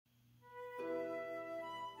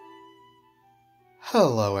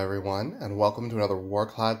Hello everyone, and welcome to another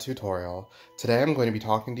Warclad tutorial. Today I'm going to be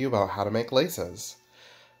talking to you about how to make laces.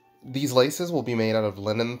 These laces will be made out of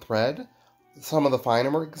linen thread. Some of the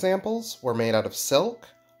finer examples were made out of silk,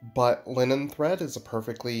 but linen thread is a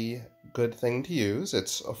perfectly good thing to use.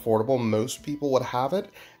 It's affordable, most people would have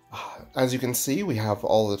it. As you can see, we have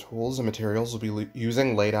all the tools and materials we'll be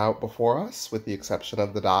using laid out before us, with the exception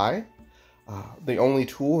of the dye. The only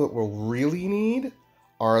tool that we'll really need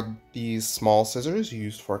are these small scissors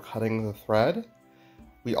used for cutting the thread.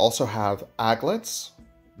 We also have aglets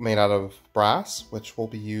made out of brass, which will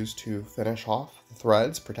be used to finish off the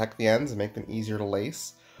threads, protect the ends, and make them easier to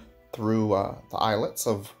lace through the eyelets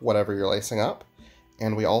of whatever you're lacing up.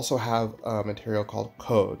 And we also have a material called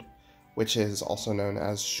code, which is also known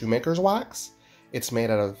as shoemaker's wax. It's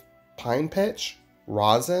made out of pine pitch,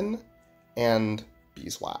 rosin, and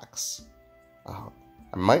beeswax.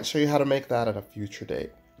 I might show you how to make that at a future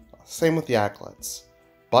date. Same with the aglets.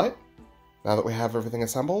 But, now that we have everything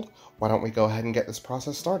assembled, why don't we go ahead and get this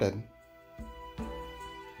process started. To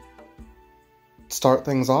start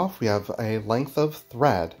things off, we have a length of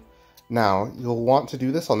thread. Now, you'll want to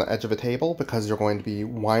do this on the edge of a table because you're going to be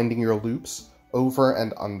winding your loops over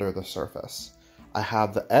and under the surface. I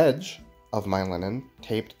have the edge of my linen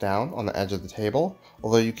taped down on the edge of the table,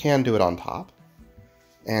 although you can do it on top.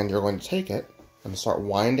 And you're going to take it and start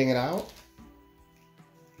winding it out,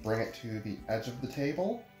 bring it to the edge of the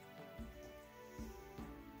table,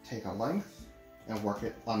 take a length, and work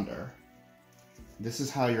it under. This is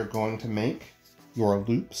how you're going to make your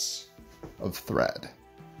loops of thread.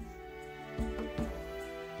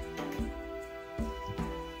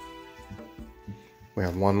 We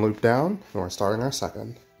have one loop down, and we're starting our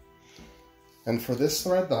second. And for this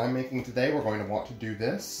thread that I'm making today, we're going to want to do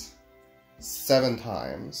this 7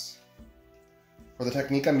 times. For the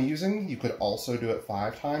technique I'm using, you could also do it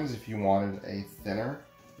 5 times if you wanted a thinner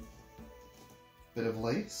bit of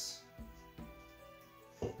lace.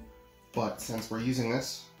 But since we're using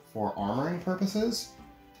this for armoring purposes,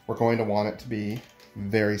 we're going to want it to be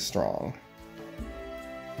very strong.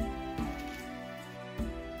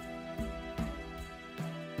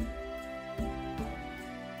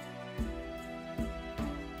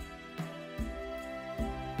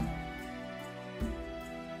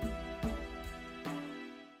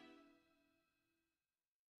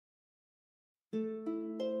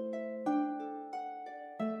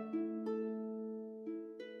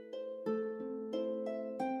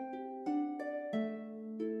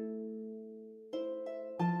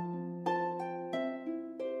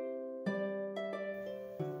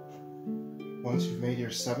 Once you've made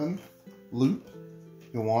your 7th loop,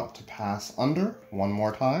 you'll want to pass under one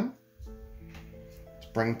more time to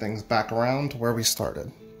bring things back around to where we started.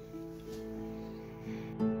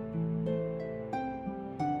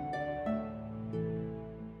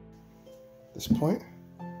 At this point,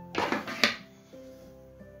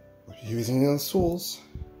 we're using those tools.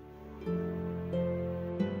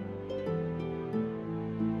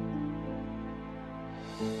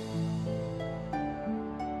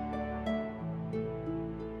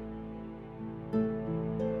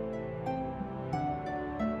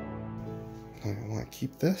 You want to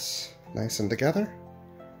keep this nice and together.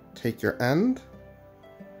 Take your end,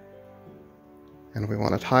 and we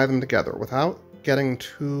want to tie them together without getting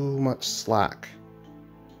too much slack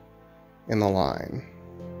in the line.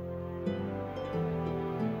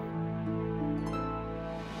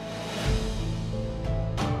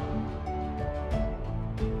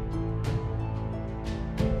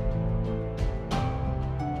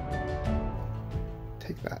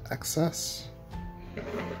 Take that excess,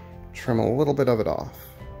 trim a little bit of it off.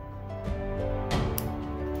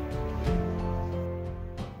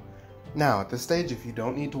 Now, at this stage, if you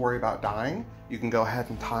don't need to worry about dyeing, you can go ahead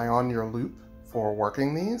and tie on your loop for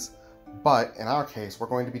working these, but in our case, we're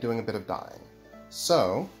going to be doing a bit of dyeing.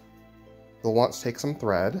 So, you'll want to take some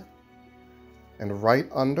thread, and right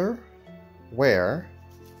under where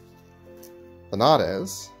the knot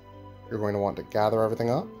is, you're going to want to gather everything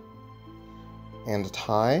up and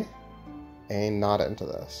tie a knot into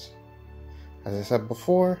this. As I said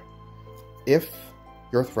before, if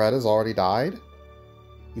your thread is already dyed,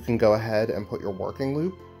 you can go ahead and put your working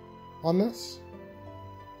loop on this.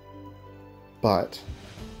 But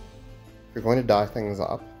if you're going to dye things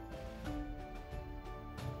up,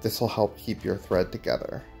 this will help keep your thread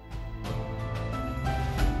together.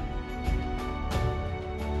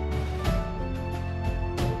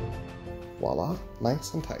 Voila,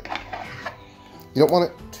 nice and tight. You don't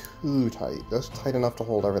want it too tight, just tight enough to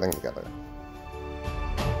hold everything together.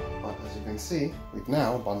 But as you can see, we've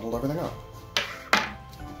now bundled everything up.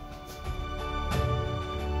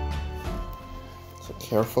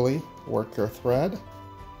 carefully work your thread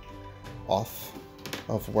off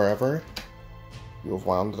of wherever you have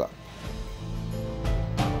wound it up.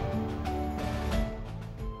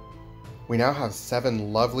 We now have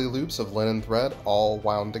 7 lovely loops of linen thread all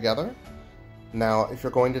wound together. Now, if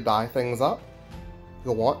you're going to dye things up,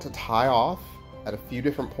 you'll want to tie off at a few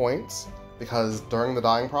different points because during the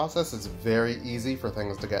dyeing process, it's very easy for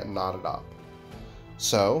things to get knotted up.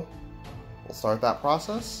 So, we'll start that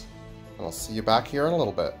process, and I'll see you back here in a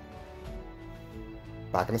little bit.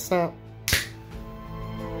 Back in a snap.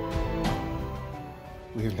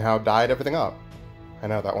 We've now dyed everything up. I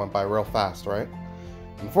know that went by real fast, right?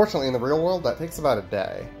 Unfortunately, in the real world, that takes about a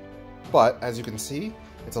day. But, as you can see,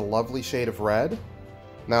 it's a lovely shade of red.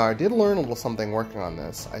 Now, I did learn a little something working on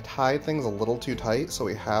this. I tied things a little too tight, so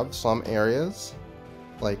we have some areas,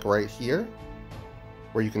 like right here,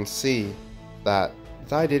 where you can see that the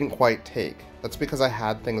dye didn't quite take. That's because I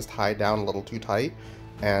had things tied down a little too tight,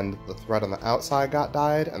 and the thread on the outside got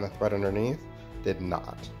dyed, and the thread underneath did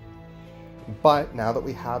not. But now that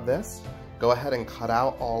we have this, go ahead and cut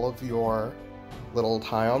out all of your little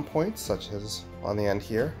tie-on points, such as on the end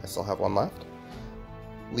here. I still have one left.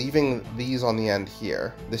 Leaving these on the end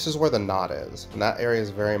here. This is where the knot is, and that area is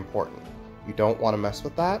very important. You don't want to mess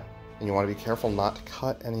with that, and you want to be careful not to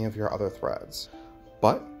cut any of your other threads.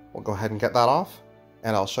 But we'll go ahead and get that off,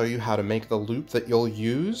 and I'll show you how to make the loop that you'll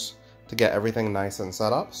use to get everything nice and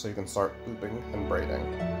set up so you can start looping and braiding.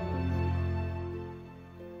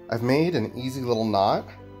 I've made an easy little knot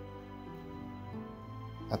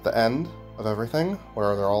at the end of everything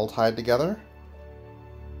where they're all tied together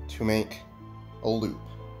to make a loop.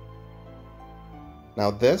 Now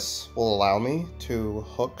this will allow me to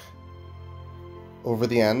hook over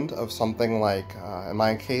the end of something like, in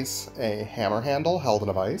my case, a hammer handle held in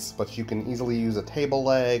a vise, but you can easily use a table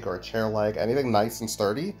leg or a chair leg, anything nice and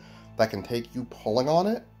sturdy that can take you pulling on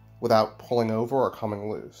it without pulling over or coming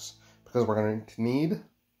loose, because we're going to need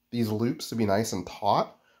these loops to be nice and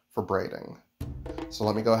taut for braiding. So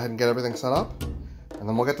let me go ahead and get everything set up, and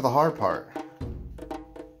then we'll get to the hard part.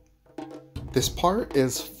 This part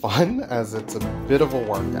is fun as it's a bit of a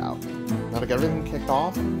workout. Now to get everything kicked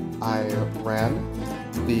off, I ran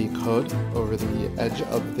the code over the edge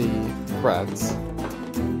of the threads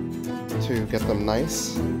to get them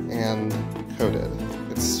nice and coated.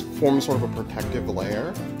 It forms sort of a protective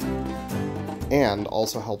layer and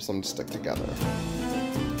also helps them stick together.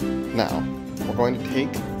 Now, we're going to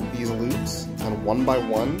take these loops and one by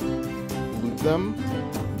one loop them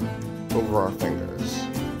over our fingers.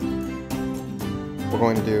 We're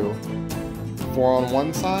going to do 4 on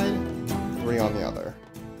one side, 3 on the other.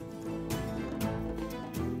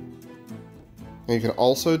 And you can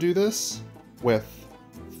also do this with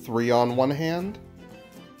 3 on one hand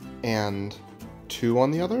and 2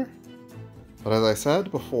 on the other. But as I said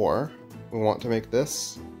before, we want to make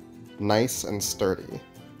this nice and sturdy.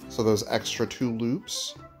 So those extra 2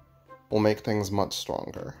 loops will make things much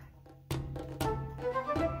stronger.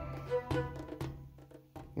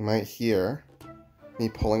 You might hear me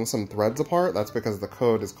pulling some threads apart. That's because the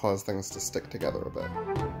code has caused things to stick together a bit.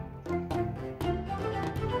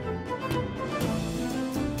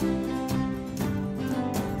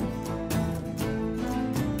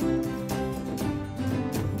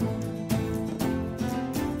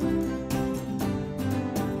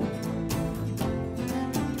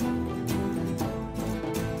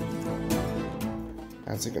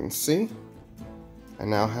 As you can see, I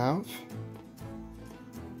now have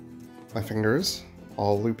my fingers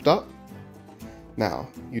all looped up. Now,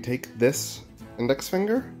 you take this index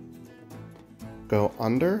finger, go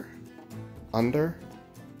under, under,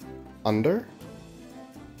 under,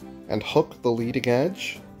 and hook the leading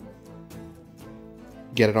edge,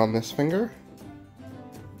 get it on this finger,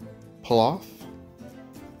 pull off,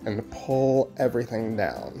 and pull everything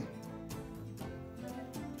down.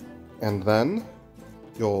 And then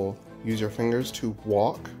you'll use your fingers to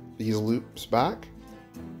walk these loops back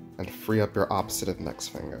and free up your opposite index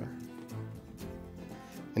finger.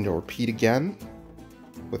 And you'll repeat again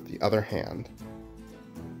with the other hand.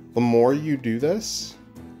 The more you do this,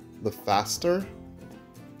 the faster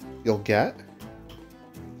you'll get,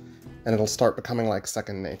 and it'll start becoming like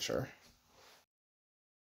second nature.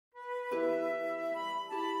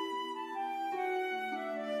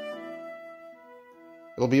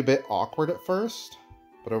 It'll be a bit awkward at first,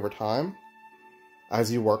 but over time,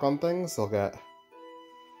 as you work on things, they'll get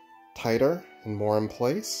tighter and more in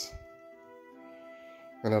place,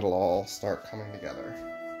 and it'll all start coming together.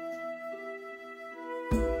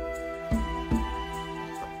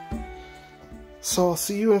 So I'll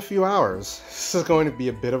see you in a few hours. This is going to be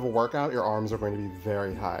a bit of a workout. Your arms are going to be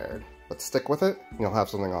very tired. but stick with it and you'll have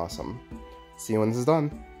something awesome. See you when this is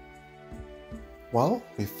done. Well,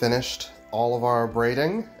 we finished all of our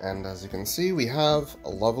braiding, and as you can see, we have a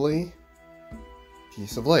lovely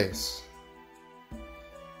piece of lace.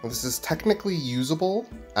 Now, this is technically usable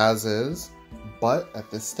as is, but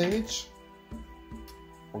at this stage,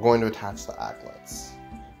 we're going to attach the aglets.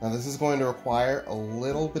 Now this is going to require a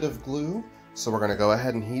little bit of glue, so we're going to go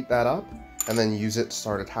ahead and heat that up, and then use it to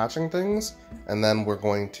start attaching things, and then we're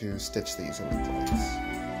going to stitch these into place.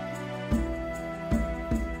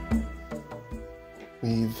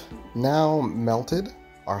 We've now melted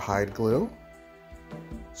our hide glue,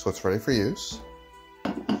 so it's ready for use.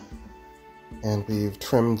 And we've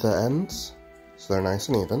trimmed the ends, so they're nice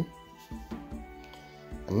and even.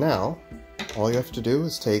 And now, all you have to do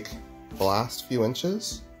is take the last few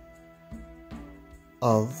inches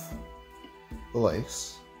of the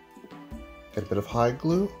lace, get a bit of hide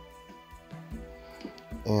glue,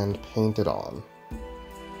 and paint it on.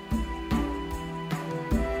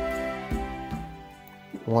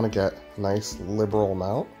 You want to get a nice liberal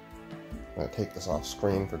amount. I'm going to take this off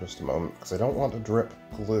screen for just a moment because I don't want to drip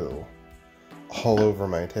glue all over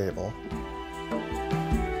my table.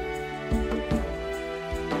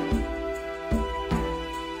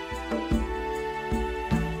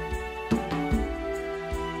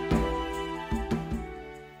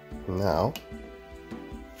 Now,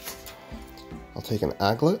 I'll take an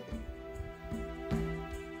aglet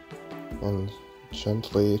and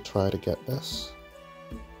gently try to get this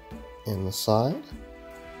in the side.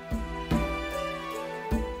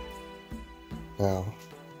 Now,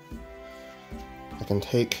 I can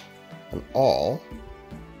take an awl.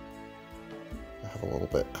 I have a little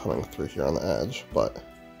bit coming through here on the edge, but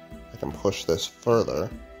I can push this further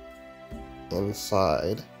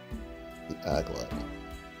inside the aglet.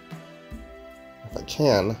 If I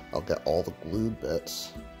can, I'll get all the glued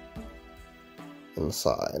bits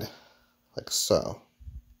inside, like so.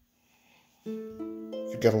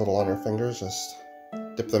 If you get a little on your fingers, just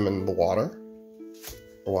dip them in the water.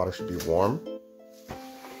 The water should be warm.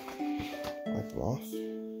 Wipe them off.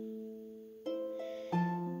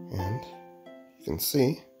 And you can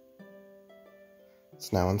see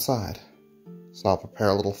it's now inside. So I'll prepare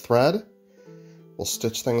a little thread, we'll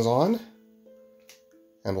stitch things on,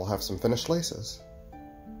 and we'll have some finished laces.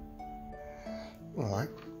 Alright,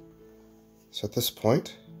 so at this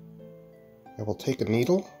point, I will take a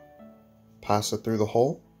needle, pass it through the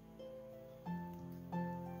hole,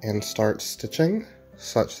 and start stitching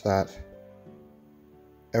such that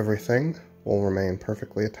everything will remain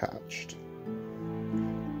perfectly attached.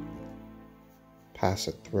 Pass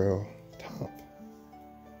it through the top.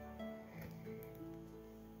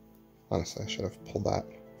 Honestly, I should have pulled that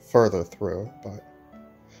further through, but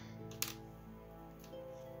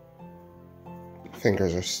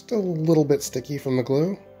fingers are still a little bit sticky from the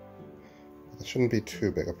glue. It shouldn't be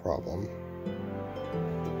too big a problem.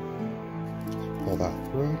 Pull that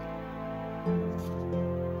through.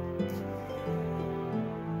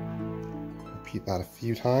 Repeat that a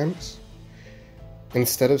few times.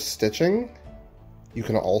 Instead of stitching, you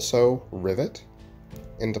can also rivet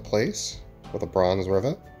into place with a bronze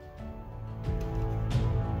rivet.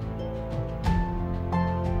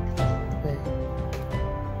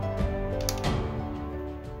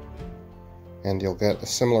 And you'll get a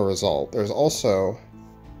similar result. There's also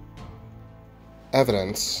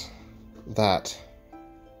evidence that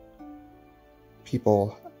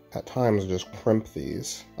people at times just crimp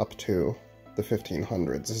these up to the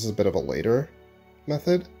 1500s. This is a bit of a later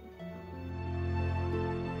method.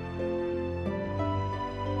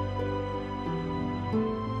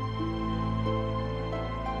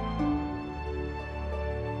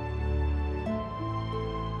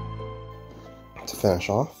 To finish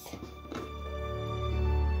off,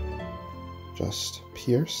 just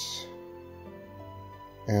pierce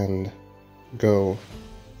and go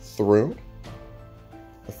through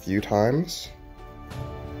a few times,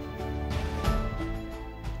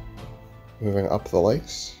 moving up the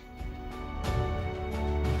lace.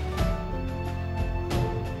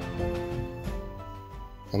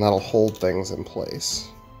 And that'll hold things in place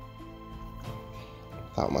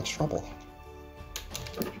without much trouble.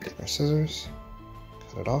 Take our scissors,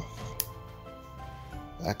 cut it off,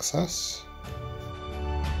 excess.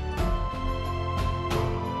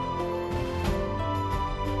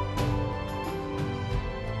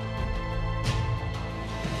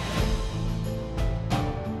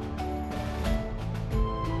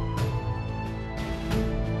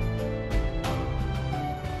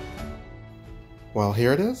 Well,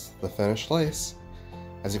 here it is, the finished lace.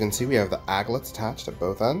 As you can see, we have the aglets attached at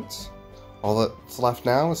both ends. All that's left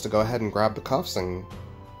now is to go ahead and grab the cuffs and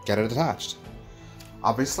get it attached.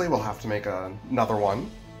 Obviously, we'll have to make another one,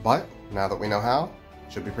 but now that we know how,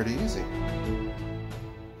 it should be pretty easy.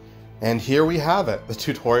 And here we have it, the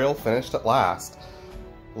tutorial finished at last.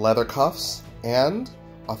 Leather cuffs and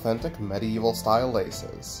authentic medieval style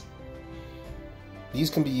laces. These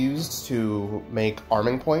can be used to make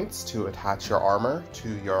arming points to attach your armor to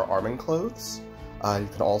your arming clothes. You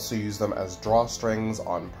can also use them as drawstrings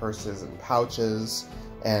on purses and pouches,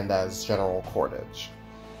 and as general cordage.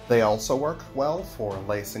 They also work well for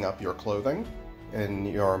lacing up your clothing in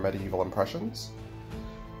your medieval impressions.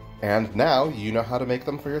 And now you know how to make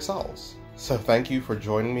them for yourselves. So thank you for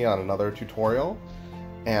joining me on another tutorial,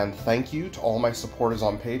 and thank you to all my supporters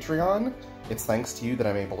on Patreon. It's thanks to you that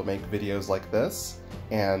I'm able to make videos like this,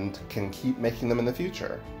 and can keep making them in the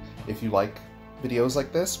future. If you like videos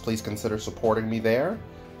like this, please consider supporting me there,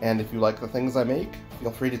 and if you like the things I make,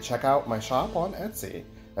 feel free to check out my shop on Etsy,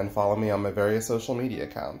 and follow me on my various social media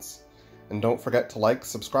accounts. And don't forget to like,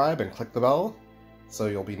 subscribe, and click the bell, so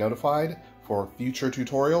you'll be notified for future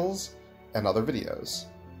tutorials and other videos.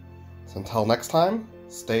 So until next time,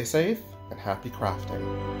 stay safe and happy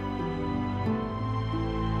crafting.